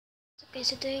Okay,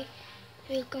 so today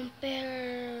we'll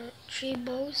compare three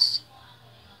bows.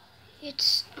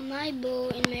 It's my bow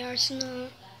in my arsenal,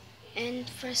 and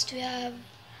first we have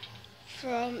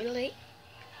from Elite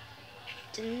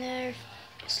the nerf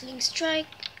sling strike,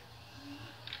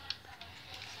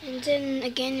 and then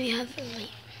again we have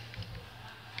Elite.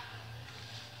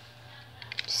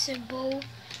 This is a bow.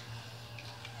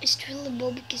 It's really a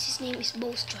bow because his name is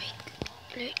Bow Strike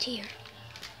right here,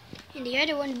 and the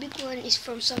other one, the big one, is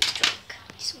from Sun Strike.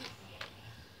 This one.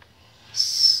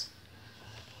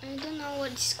 I don't know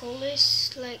what this call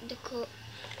is, like the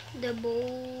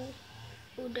bow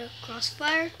or the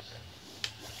crossfire.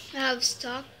 I have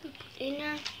stock in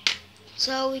there,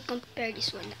 so we compare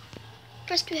this one now.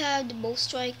 First we have the bow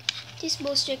strike. This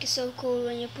bow strike is so cool.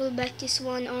 When you pull back this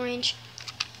one orange,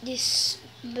 this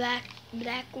black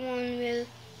one will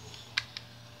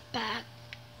back.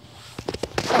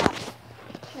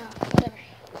 No, whatever.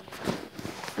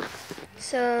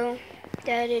 So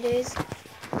that it is.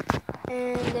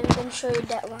 And then I'm gonna show you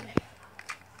that one.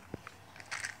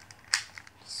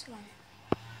 This one.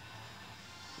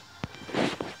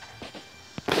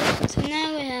 So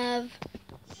now we have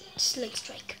sling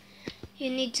strike. You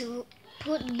need to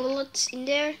put bullets in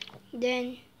there,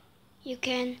 then you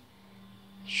can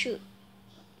shoot.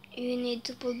 You need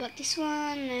to pull back this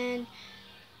one and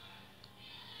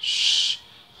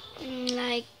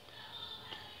like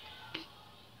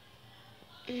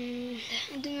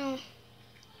I don't know,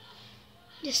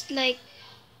 just like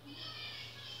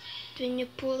when you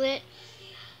pull it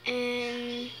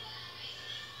and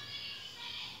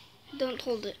don't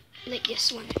hold it, like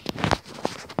this one.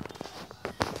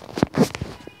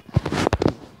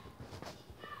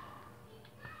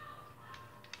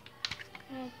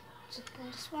 So pull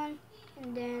this one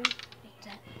and then like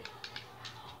that.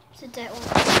 So that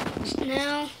one. So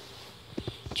now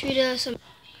treat us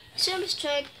some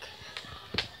strike.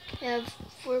 You have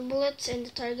 4 bullets in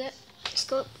the target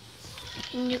scope.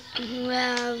 And you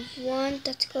have 1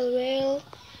 tactical rail,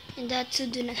 and that you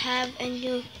do not have, and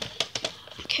you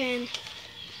can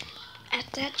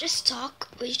attach a stock,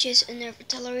 which is a nerf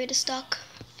accelerated stock.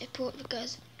 I put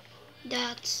because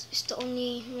that is the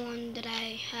only one that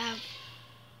I have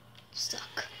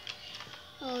stock.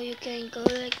 Oh, you can go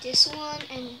like this one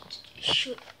and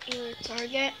shoot your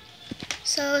target.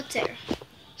 So there.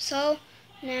 So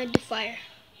now the fire.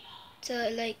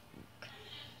 So like,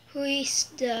 who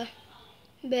is the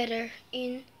better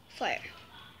in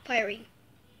firing?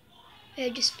 We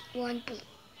have just 1 bullet.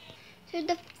 So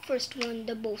the first one,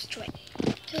 the bow strike.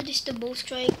 So this the bow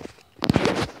strike.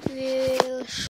 We'll